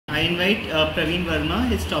I invite Praveen Verma.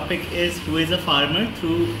 His topic is Who is a Farmer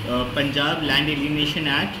through Punjab Land Alienation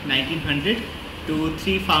Act 1900 to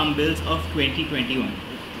 3 Farm Bills of 2021.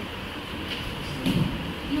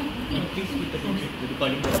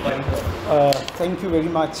 Thank you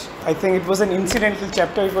very much. I think it was an incidental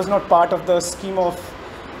chapter. It was not part of the scheme of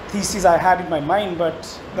thesis I had in my mind,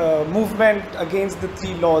 but the movement against the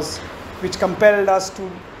 3 laws which compelled us to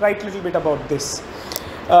write a little bit about this.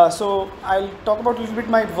 So I'll talk about a little bit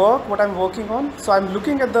my work, what I'm working on. So I'm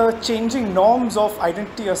looking at the changing norms of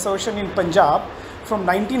identity assertion in Punjab from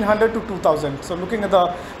 1900 to 2000. So looking at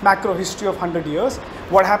the macro history of 100 years,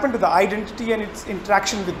 what happened to the identity and its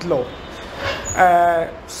interaction with law.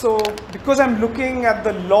 So because I'm looking at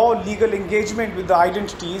the law legal engagement with the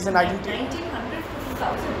identities and identity. 1900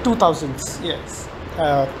 to 2000? 2000s, yes.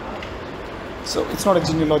 So it's not a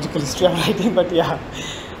genealogical history I'm writing, but yeah.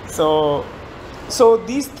 So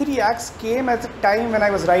these 3 acts came at a time when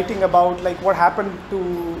I was writing about like what happened to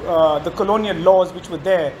the colonial laws which were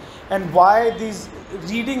there, and why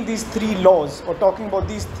reading these 3 laws or talking about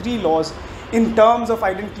these 3 laws in terms of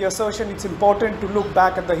identity assertion, it's important to look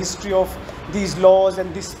back at the history of these laws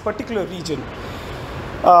and this particular region.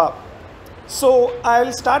 So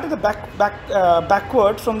I'll start at the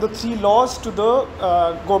backward from the 3 laws to the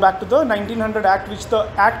go back to the 1900 Act, which the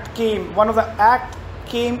Act came. One of the Act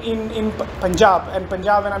came in Punjab, and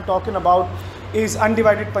Punjab when I'm talking about is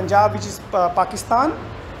undivided Punjab, which is Pakistan,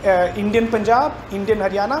 Indian Punjab, Indian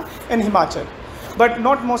Haryana, and Himachal. But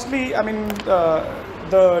not mostly. I mean,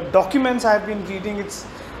 the documents I've been reading, it's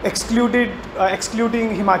excluding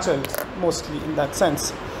Himachal mostly in that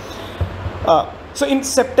sense. So in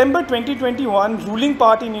September 2021, ruling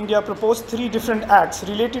party in India proposed 3 different acts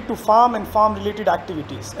related to farm and farm related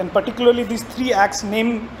activities, and particularly these 3 acts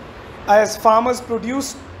named as Farmers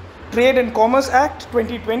Produce Trade and Commerce Act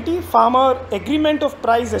 2020, Farmer Agreement of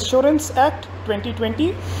Price Assurance Act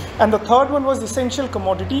 2020, and the third one was Essential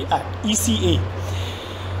Commodity Act, ECA.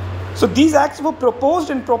 So these acts were proposed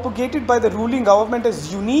and propagated by the ruling government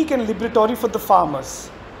as unique and liberatory for the farmers.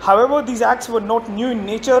 However, these acts were not new in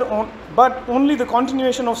nature, but only the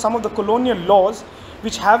continuation of some of the colonial laws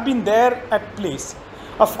which have been there at place.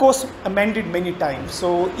 Of course, amended many times.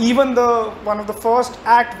 So even one of the first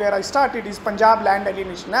act where I started is Punjab Land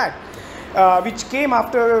Alienation Act, which came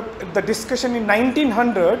after the discussion in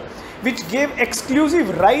 1900, which gave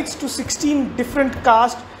exclusive rights to 16 different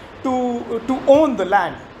castes to own the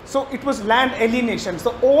land. So it was land alienation.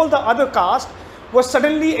 So all the other castes were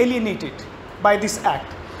suddenly alienated by this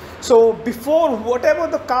act. So before, whatever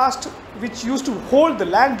the caste which used to hold the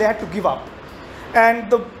land, they had to give up.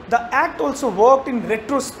 And the act also worked in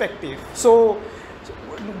retrospective. So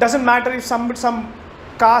it doesn't matter if some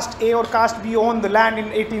caste A or caste B own the land in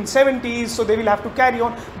 1870s, so they will have to carry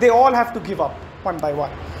on. They all have to give up one by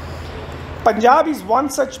one. Punjab is one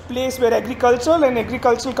such place where agricultural and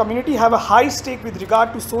agricultural community have a high stake with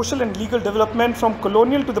regard to social and legal development from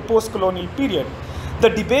colonial to the post-colonial period. The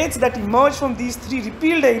debates that emerged from these 3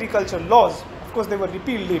 repealed agricultural laws, of course they were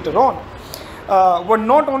repealed later on, were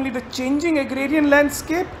not only the changing agrarian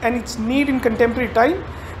landscape and its need in contemporary time,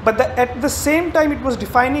 but at the same time it was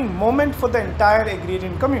defining moment for the entire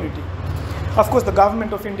agrarian community. Of course, the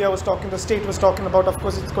government of India was talking, the state was talking about, of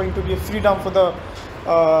course, it's going to be a freedom for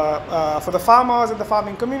the farmers and the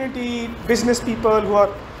farming community, business people who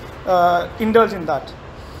are indulged in that.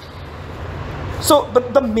 So,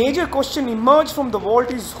 but the major question emerged from the vault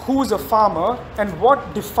is who is a farmer and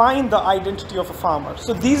what defined the identity of a farmer.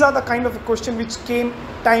 So these are the kind of a question which came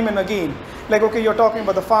time and again. Like, okay, you're talking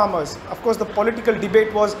about the farmers. Of course, the political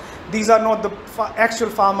debate was these are not the actual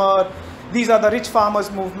farmer. These are the rich farmers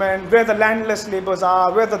movement, where the landless laborers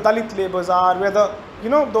are, where the Dalit laborers are, where the,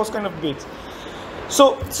 those kind of debates.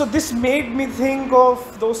 So this made me think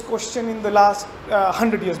of those questions in the last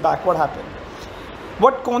 100 years back. What happened?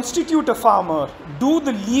 What constitutes a farmer? Do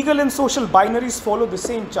the legal and social binaries follow the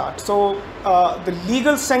same chart? So the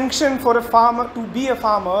legal sanction for a farmer to be a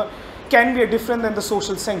farmer can be different than the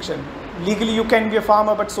social sanction. Legally you can be a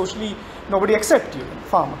farmer, but socially nobody accepts you,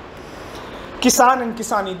 farmer. Kisan and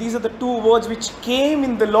Kisani, these are the 2 words which came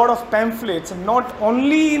in the lot of pamphlets, and not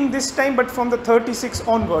only in this time but from the 36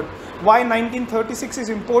 onward. Why 1936 is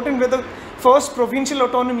important, where the first provincial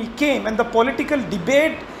autonomy came and the political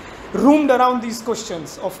debate roomed around these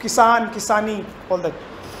questions of Kisan, Kisani, all that.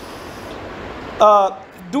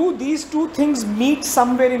 Do these 2 things meet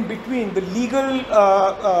somewhere in between, the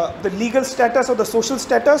legal status or the social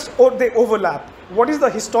status, or they overlap? What is the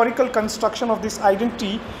historical construction of this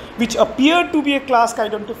identity, which appeared to be a class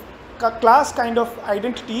kind of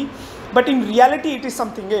identity, but in reality it is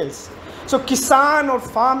something else? So Kisan or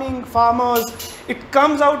farming, farmers, it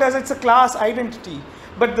comes out as it's a class identity.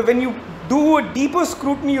 But when you do a deeper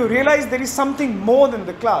scrutiny, you realize there is something more than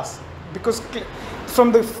the class. Because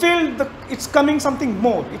from the field, it's coming something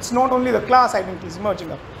more. It's not only the class identities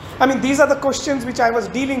emerging up. I mean, these are the questions which I was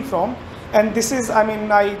dealing from. And this is, I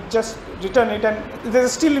mean, I just written it and they're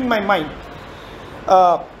still in my mind.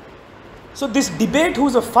 So this debate,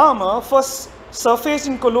 who's a farmer, first surfaced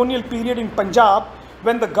in colonial period in Punjab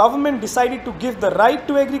when the government decided to give the right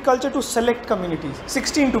to agriculture to select communities,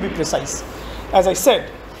 16 to be precise, as I said.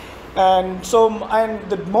 And so, and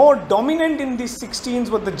the more dominant in these 16s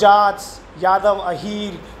were the Jats, Yadav,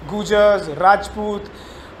 Ahir, Gujars, Rajput.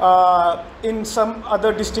 In some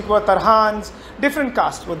other district were Tarhans, different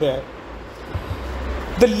castes were there.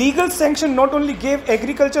 The legal sanction not only gave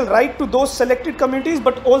agricultural right to those selected communities,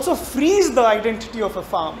 but also frees the identity of a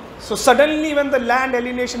farmer. So suddenly when the Land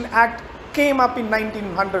Alienation Act came up in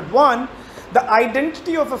 1901, the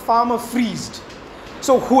identity of a farmer freezed.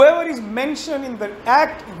 So whoever is mentioned in the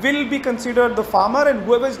act will be considered the farmer, and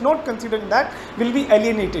whoever is not considered in that will be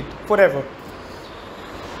alienated forever.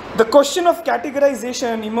 The question of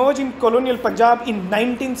categorization emerged in colonial Punjab in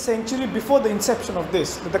 19th century before the inception of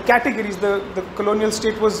this. The categories, the colonial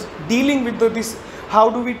state was dealing with this, how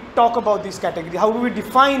do we talk about this category, how do we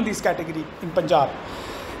define this category in Punjab.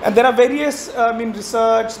 And there are various,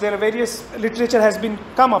 research, there are various literature has been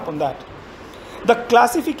come up on that. The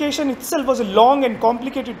classification itself was a long and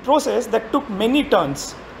complicated process that took many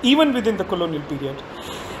turns, even within the colonial period.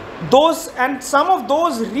 Some of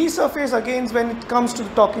those resurface again when it comes to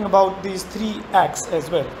talking about these three acts as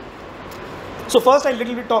well. So first I'll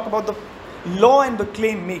little bit talk about the law and the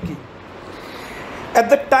claim making. At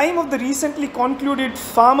the time of the recently concluded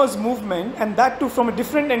farmers movement, and that too from a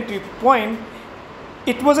different entry point,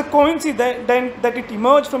 it was a coincidence that it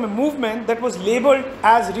emerged from a movement that was labeled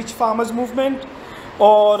as rich farmers movement,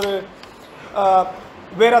 or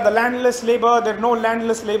where are the landless labor? There are no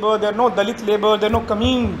landless labor, there are no Dalit labor, there are no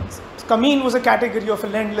Kameen. Kameen was a category of a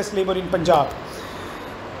landless labor in Punjab.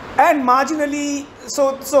 And marginally,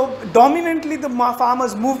 so dominantly the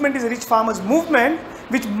farmers movement is a rich farmers movement,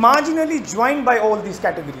 which marginally joined by all these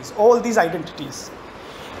categories, all these identities.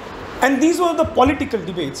 And these were the political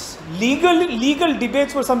debates. Legal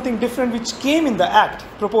debates were something different which came in the act,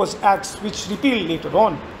 proposed acts, which repealed later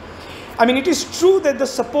on. I mean, it is true that the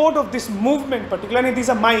support of this movement, particularly these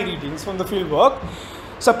are my readings from the field work,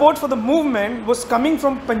 support for the movement was coming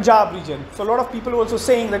from Punjab region. So a lot of people were also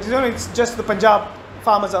saying that, it's just the Punjab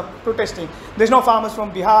farmers are protesting. There's no farmers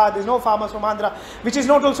from Bihar, there's no farmers from Andhra, which is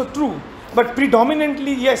not also true. But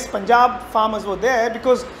predominantly, yes, Punjab farmers were there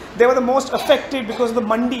because they were the most affected because of the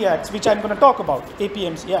Mandi Acts, which I'm going to talk about,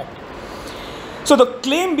 APMC Act. So the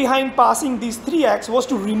claim behind passing these three acts was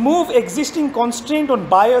to remove existing constraint on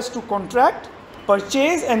buyers to contract,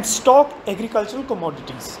 purchase and stock agricultural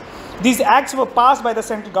commodities. These acts were passed by the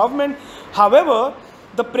central government. However,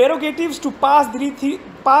 the prerogatives to pass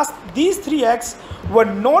these three acts were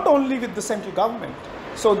not only with the central government.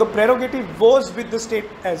 So the prerogative was with the state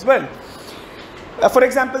as well. For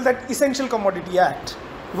example, that Essential Commodity Act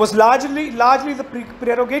was largely the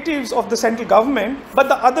prerogatives of the central government, but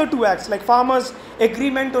the other two acts like Farmers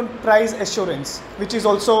Agreement on Price Assurance, which is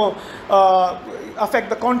also affect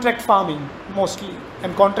the contract farming mostly,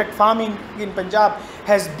 and contract farming in Punjab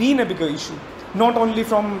has been a bigger issue, not only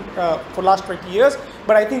from for last 20 years,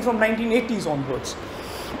 but I think from 1980s onwards.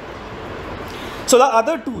 So the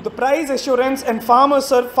other two, the Price Assurance and Farm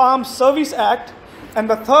Service Act, and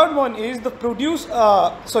the third one is the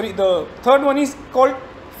third one is called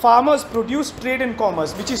Farmers Produce Trade and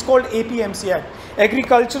Commerce, which is called APMC Act,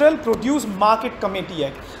 Agricultural Produce Market Committee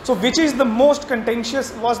Act. So which is the most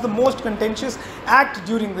contentious, was the most contentious act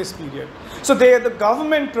during this period. So the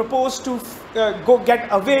government proposed to get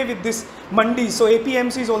away with this mandis. So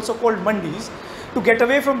APMC is also called mandis, to get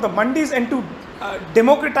away from the mandis and to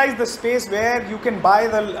democratize the space where you can buy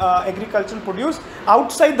the agricultural produce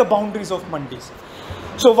outside the boundaries of mandis.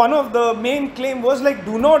 So one of the main claim was like,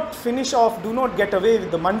 do not finish off, do not get away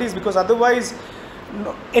with the mandis, because otherwise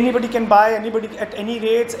anybody can buy, anybody at any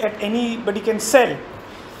rates, anybody can sell.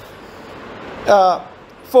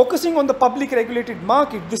 Focusing on the public regulated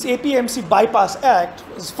market, this APMC Bypass Act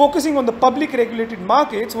is focusing on the public regulated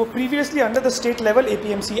markets were previously under the state level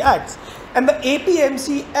APMC Acts. And the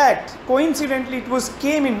APMC Act, coincidentally,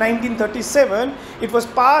 came in 1937. It was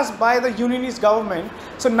passed by the Unionist government.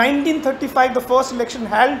 So 1935, the first election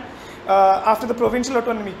held after the provincial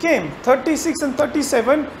autonomy came. 36 and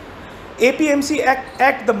 37, APMC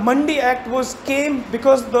Act, the Mandi Act came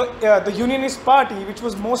because the Unionist party, which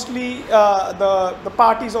was mostly the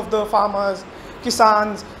parties of the farmers,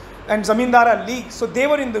 Kisans, and Zamindara League. So they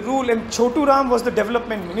were in the rule, and Chotu Ram was the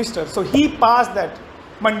development minister. So he passed that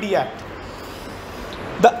Mandi Act.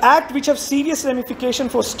 The act which have serious ramification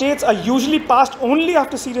for states are usually passed only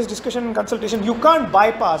after serious discussion and consultation. You can't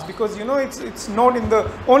bypass, because it's not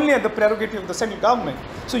only at the prerogative of the central government.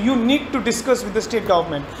 So you need to discuss with the state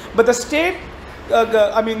government. But the state,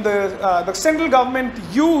 the central government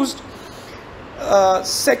used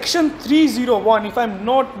section 301, if I'm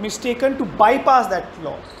not mistaken, to bypass that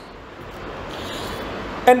law.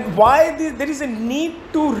 And why there is a need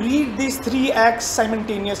to read these three acts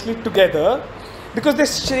simultaneously together? Because they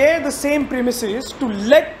share the same premises to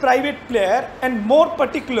let private player, and more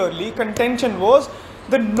particularly contention was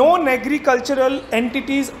the non-agricultural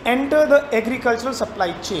entities enter the agricultural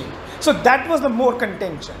supply chain. So that was the more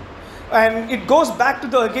contention. And it goes back to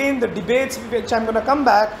the debates, which I'm going to come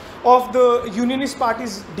back, of the Unionist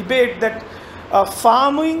Party's debate that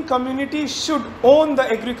farming community should own the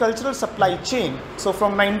agricultural supply chain. So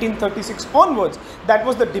from 1936 onwards, that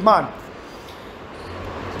was the demand.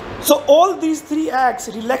 So all these three acts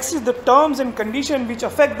relaxes the terms and conditions which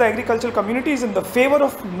affect the agricultural communities in the favor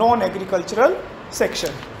of non-agricultural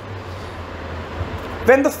section.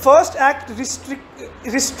 When the first act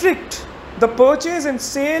restrict the purchase and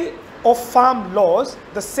sale of farm laws,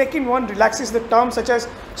 the second one relaxes the terms such as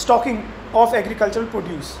stocking of agricultural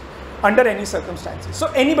produce under any circumstances. So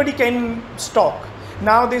anybody can stock.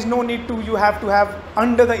 Now there's no need to, you have to have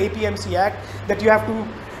under the APMC Act that you have to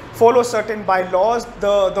follow certain bylaws.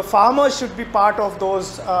 The farmers should be part of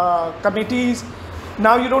those committees.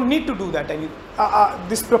 Now you don't need to do that.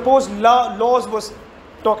 This proposed laws was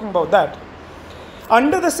talking about that.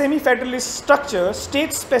 Under the semi-federalist structure,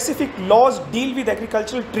 state-specific laws deal with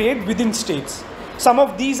agricultural trade within states. Some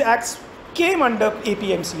of these acts came under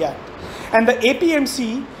APMC Act. And the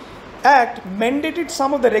APMC Act mandated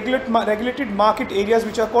some of the regulated market areas,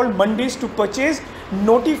 which are called mandis, to purchase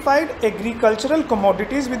notified agricultural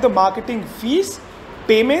commodities with the marketing fees,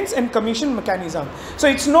 payments and commission mechanism. So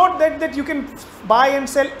it's not that you can buy and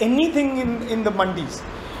sell anything in the mandis.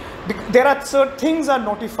 There are certain things are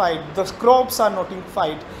notified, the crops are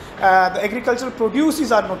notified, the agricultural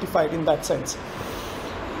produces are notified in that sense.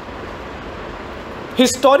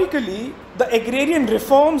 Historically, the agrarian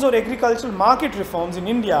reforms or agricultural market reforms in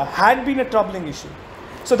India had been a troubling issue.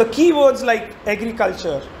 So the keywords like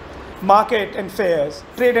agriculture, market and fairs,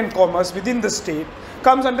 trade and commerce within the state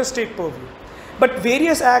comes under state purview. But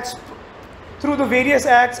various acts, through the various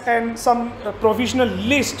acts and some provisional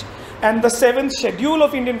list and the 7th schedule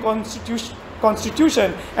of Indian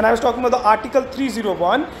Constitution, and I was talking about the Article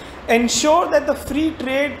 301, ensure that the free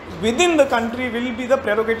trade within the country will be the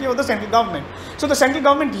prerogative of the central government. So the central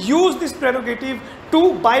government used this prerogative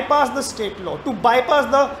to bypass the state law,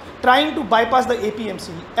 trying to bypass the APMC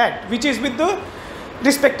Act, which is with the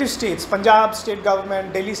respective states, Punjab state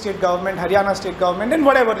government, Delhi state government, Haryana state government, and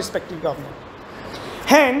whatever respective government.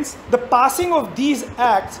 Hence, the passing of these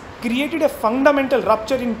acts created a fundamental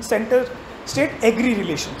rupture in center-state agri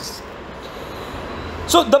relations.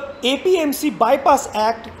 So the APMC Bypass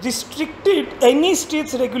Act restricted any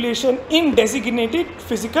state's regulation in designated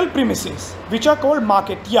physical premises, which are called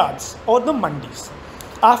market yards or the mandis.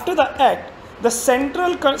 After the act, the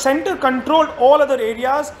center controlled all other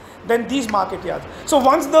areas than these market yards. So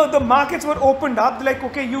once the markets were opened up, like,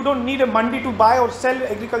 okay, you don't need a mandi to buy or sell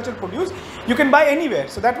agricultural produce, you can buy anywhere.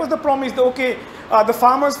 So that was the promise, that okay, the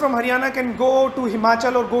farmers from Haryana can go to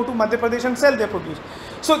Himachal or go to Madhya Pradesh and sell their produce.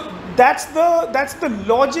 So that's the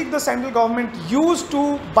logic the central government used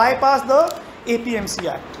to bypass the APMC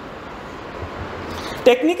Act.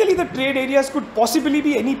 Technically, the trade areas could possibly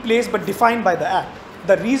be any place but defined by the Act.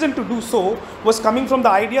 The reason to do so was coming from the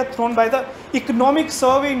idea thrown by the economic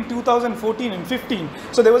survey in 2014 and 15.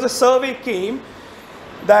 So there was a survey came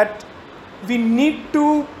that we need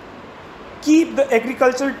to keep the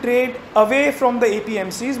agricultural trade away from the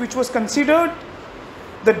APMCs, which was considered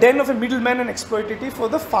the den of a middleman and exploitative for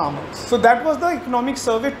the farmers. So that was the economic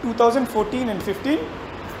survey 2014 and 15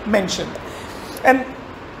 mentioned. And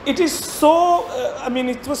it is so,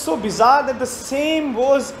 it was so bizarre that the same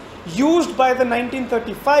was used by the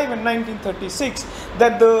 1935 and 1936,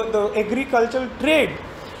 that the agricultural trade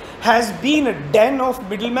has been a den of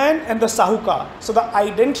middleman and the sahukar. So the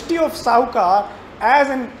identity of sahukar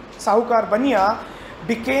as an sahukar baniya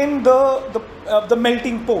became the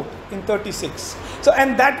melting pot in 36. So,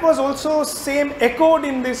 and that was also same echoed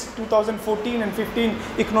in this 2014 and 15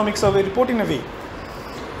 economic survey report in a way.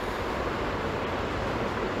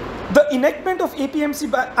 The enactment of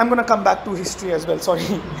APMC, I'm going to come back to history as well, sorry.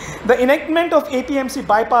 The enactment of APMC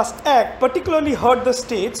Bypass Act particularly hurt the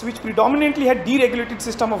states which predominantly had deregulated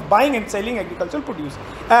system of buying and selling agricultural produce,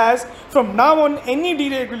 as from now on any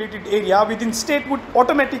deregulated area within state would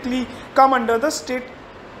automatically come under the state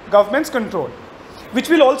government's control, which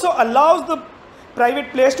will also allow the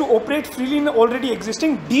private players to operate freely in the already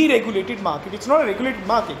existing deregulated market. It's not a regulated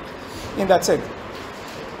market in that sense.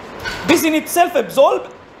 This in itself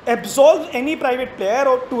absolves any private player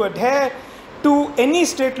or to adhere to any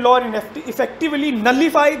state law and effectively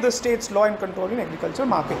nullify the state's law and control in agricultural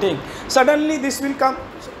marketing. Suddenly this will come.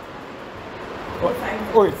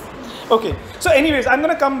 Okay. So anyways, I'm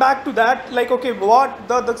going to come back to that. Like, okay, what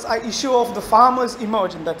the issue of the farmers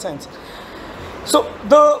emerge in that sense. So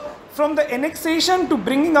from the annexation to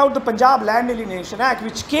bringing out the Punjab Land Alienation Act,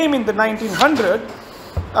 which came in the 1900,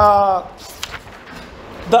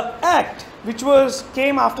 the act, which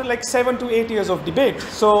came after like 7 to 8 years of debate.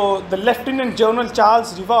 So the Lieutenant General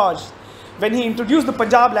Charles Rivage, when he introduced the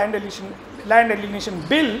Punjab Land Alienation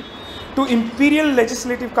Bill to Imperial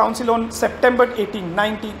Legislative Council on September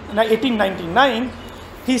 1899,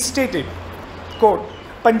 he stated, quote,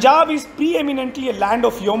 Punjab is preeminently a land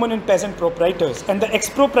of yeoman and peasant proprietors, and the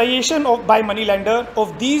expropriation by moneylender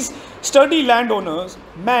of these sturdy landowners,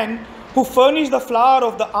 men who furnish the flower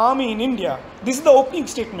of the army in India. This is the opening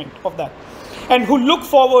statement of that. And who look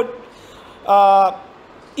forward,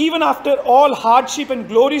 even after all hardship and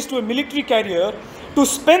glories to a military career, to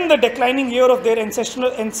spend the declining year of their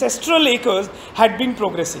ancestral acres had been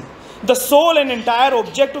progressing. The sole and entire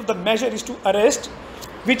object of the measure is to arrest,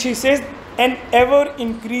 which he says, an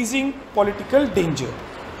ever-increasing political danger.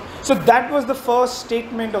 So that was the first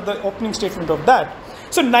statement of the opening statement of that.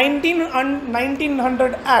 So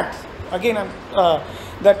 1900 Act, again,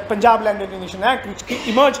 that Punjab Land Alienation Act, which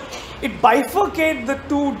emerged, it bifurcated the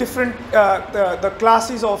two different the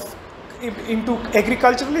classes into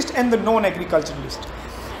agriculturalist and the non-agriculturalist.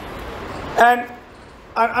 And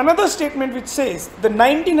another statement which says the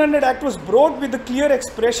 1900 Act was brought with a clear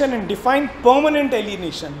expression and defined permanent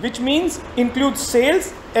alienation, which means includes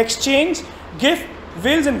sales, exchange, gift,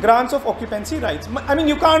 wills and grants of occupancy rights. I mean,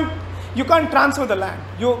 you can't transfer the land.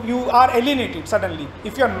 You are alienated suddenly.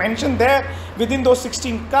 If you are mentioned there within those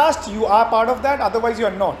 16 castes, you are part of that, otherwise you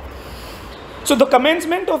are not. So the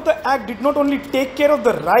commencement of the act did not only take care of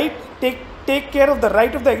the right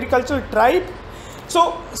of the agricultural tribe.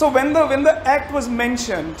 So when the act was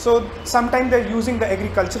mentioned, so sometimes they're using the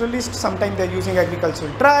agriculturalist, sometimes they're using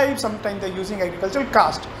agricultural tribe, sometimes they're using agricultural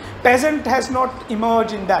caste. Peasant has not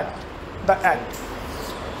emerged in the act.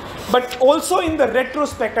 But also in the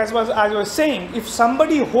retrospect, as I was saying, if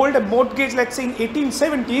somebody hold a mortgage, let's say in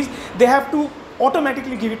 1870s, they have to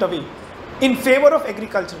automatically give it away in favor of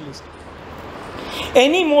agriculturalists.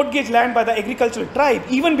 Any mortgage land by the agricultural tribe,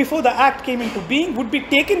 even before the act came into being, would be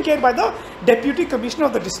taken care by the deputy commissioner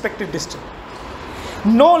of the respective district.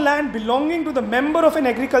 No land belonging to the member of an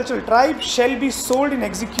agricultural tribe shall be sold in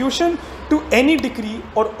execution to any decree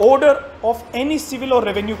or order of any civil or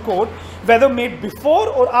revenue code, whether made before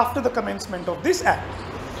or after the commencement of this act.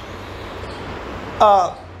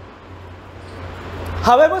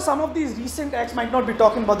 However, some of these recent acts might not be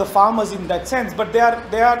talking about the farmers in that sense, but they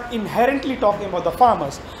are inherently talking about the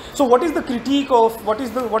farmers. So what is the critique of, what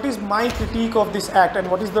is my critique of this act, and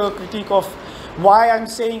what is the critique of why I'm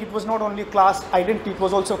saying it was not only class identity, it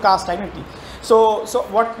was also caste identity. So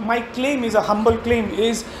what my claim is, a humble claim,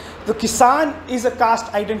 is the Kisan is a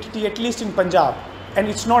caste identity, at least in Punjab, and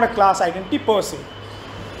it's not a class identity per se.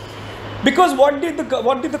 Because what did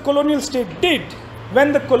the colonial state did?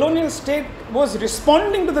 When the colonial state was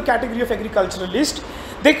responding to the category of agriculturalist,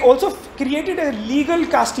 they also created a legal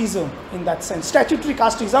casteism in that sense, statutory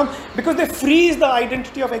casteism, because they freeze the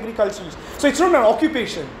identity of agriculturalists. So it's not an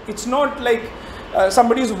occupation. It's not like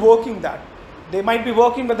somebody is working that. They might be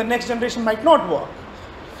working, but the next generation might not work.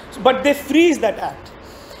 But they freeze that act.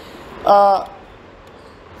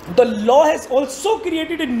 The law has also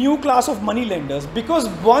created a new class of money lenders, because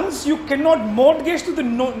once you cannot mortgage to the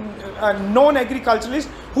non-agriculturalist,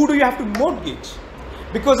 who do you have to mortgage?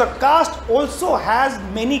 Because a caste also has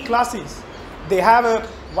many classes. They have a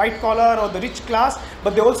white collar or the rich class,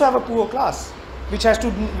 but they also have a poor class, which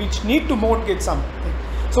need to mortgage something.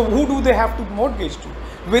 So who do they have to mortgage to?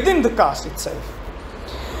 Within the caste itself.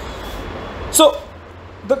 So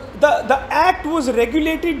the act was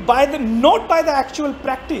regulated by not by the actual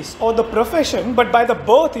practice or the profession, but by the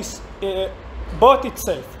birth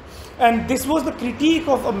itself. And this was the critique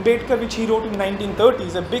of Ambedkar, which he wrote in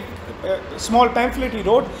 1930s, a big small pamphlet he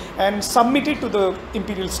wrote and submitted to the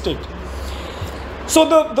imperial state. So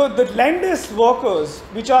the landless workers,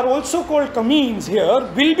 which are also called kamins here,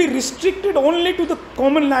 will be restricted only to the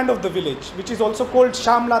common land of the village, which is also called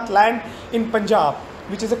Shamlat land in Punjab,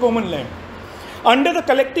 which is a common land. Under the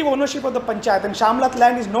collective ownership of the panchayat, and Shamlat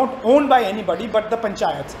land is not owned by anybody but the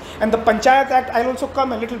panchayats. And the Panchayat Act, I'll also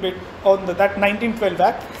come a little bit on that 1912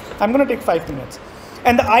 Act. I'm going to take 5 minutes.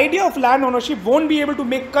 And the idea of land ownership won't be able to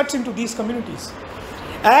make cuts into these communities,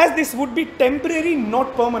 as this would be temporary,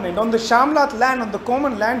 not permanent. On the Shamlat land, on the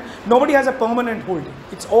common land, nobody has a permanent holding.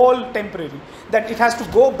 It's all temporary. That it has to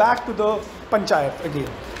go back to the panchayat again.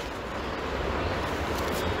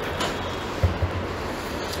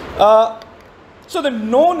 So the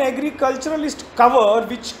non-agriculturalist cover,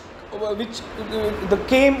 which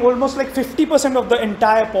came almost like 50% of the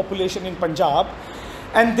entire population in Punjab,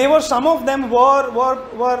 and they were, some of them were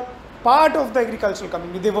part of the agricultural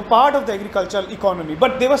community. They were part of the agricultural economy,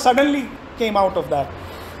 but they were suddenly came out of that,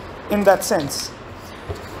 in that sense.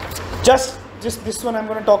 Just this one I'm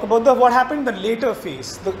going to talk about what happened in the later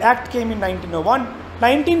phase. The act came in 1901.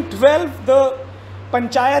 1912, the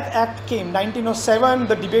Panchayat Act came. 1907,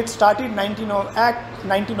 the debate started.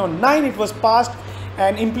 1909, it was passed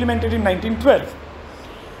and implemented in 1912.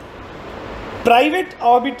 Private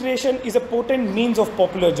arbitration is a potent means of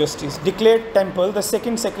popular justice, declared Temple, the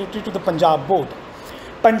second secretary to the Punjab board.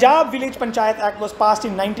 Punjab Village Panchayat Act was passed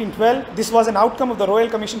in 1912. This was an outcome of the Royal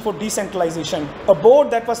Commission for Decentralization, a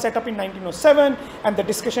board that was set up in 1907, and the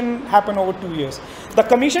discussion happened over 2 years. The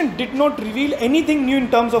commission did not reveal anything new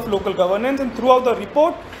in terms of local governance, and throughout the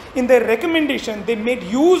report, in their recommendation, they made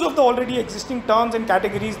use of the already existing terms and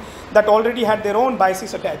categories that already had their own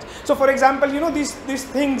biases attached. So, for example, these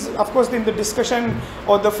things, of course, in the discussion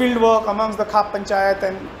or the field work amongst the Khap Panchayat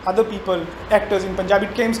and other people, actors in Punjab,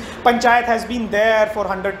 it came, Panchayat has been there for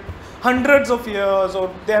hundreds of years,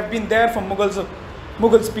 or they have been there from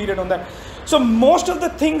Mughals period on that. So, most of the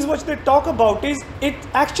things which they talk about it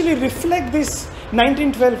actually reflect this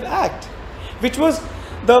 1912 Act, which was,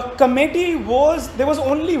 the committee there was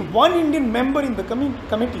only one Indian member in the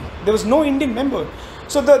committee. There was no Indian member.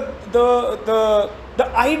 So the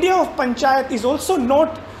idea of panchayat is also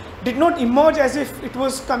did not emerge as if it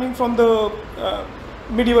was coming from the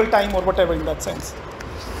medieval time or whatever, in that sense.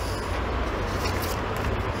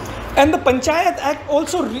 And the Panchayat Act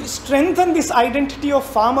also strengthened this identity of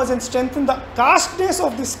farmers and strengthened the casteness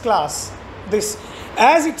of this class.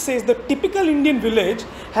 As it says, the typical Indian village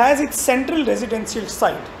has its central residential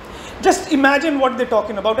site. Just imagine what they're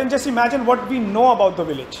talking about, and just imagine what we know about the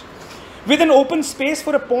village. With an open space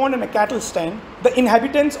for a pond and a cattle stand, the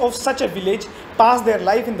inhabitants of such a village pass their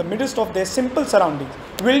life in the midst of their simple surroundings,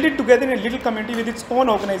 welded together in a little community with its own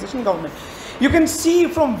organization government. You can see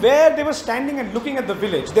from where they were standing and looking at the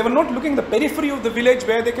village. They were not looking at the periphery of the village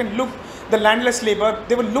where they can look the landless labor.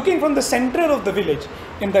 They were looking from the center of the village,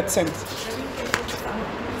 in that sense.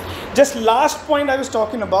 Just last point I was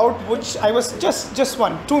talking about, which I was just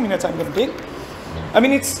 2 minutes I'm going to take. I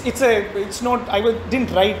mean, it's not,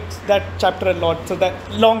 didn't write that chapter a lot, so that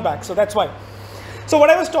long back, so that's why. So what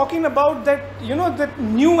I was talking about, that, that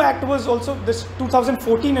new act was also, this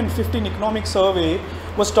 2014 and 15 economic survey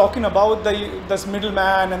was talking about this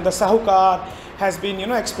middleman and the sahukar has been,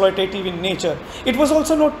 exploitative in nature. It was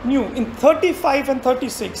also not new. In 35 and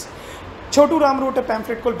 36, Chotu Ram wrote a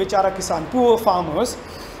pamphlet called Bichara Kisan, Poor Farmers.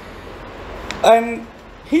 And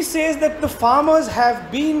he says that the farmers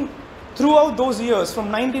have been, throughout those years,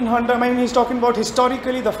 from 1900, I mean, he's talking about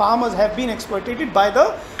historically, the farmers have been exploited by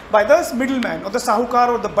the middleman or the sahukar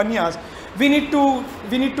or the banyas. We need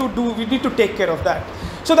to take care of that.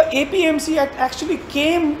 So the APMC Act actually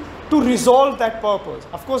came to resolve that purpose.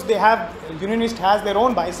 Of course, Unionist has their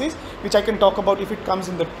own biases, which I can talk about if it comes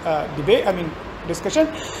in the discussion.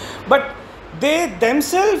 But they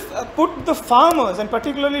themselves put the farmers, and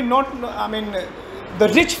particularly the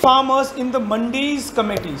rich farmers, in the mandis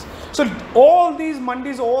committees. So all these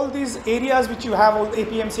mandis, all these areas which you have, all the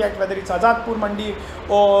APMC Act, whether it's Azadpur Mandi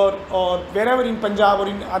or wherever in Punjab or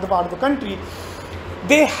in other part of the country,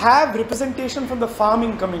 they have representation from the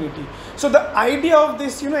farming community. So the idea of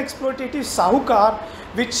this, exploitative sahukar,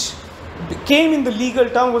 which came in the legal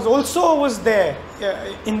term, was there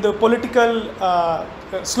in the political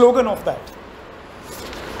slogan of that.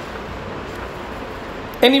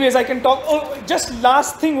 Anyways, I can talk, just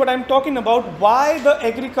last thing what I'm talking about, why the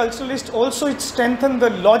agriculturalist also, it strengthened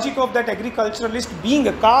the logic of that agriculturalist being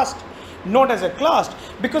a caste, not as a class,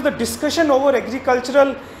 because the discussion over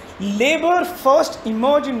agricultural labor first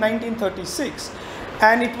emerged in 1936,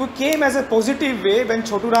 and it came as a positive way when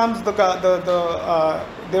Chotu Ram's,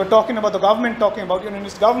 they were talking about the government, talking about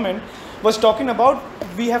Unionist government, was talking about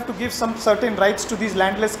we have to give some certain rights to these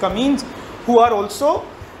landless kamins who are also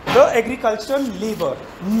the agricultural labor,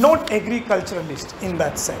 not agriculturalist in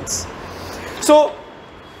that sense. So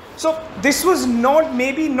this was not,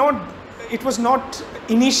 maybe not, it was not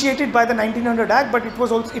initiated by the 1900 Act, but it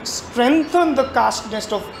was also, it strengthened the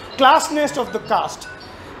classness of the caste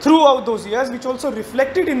throughout those years, which also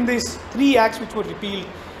reflected in these 3 acts which were repealed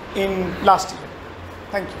in last year.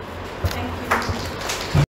 Thank you. Thank you.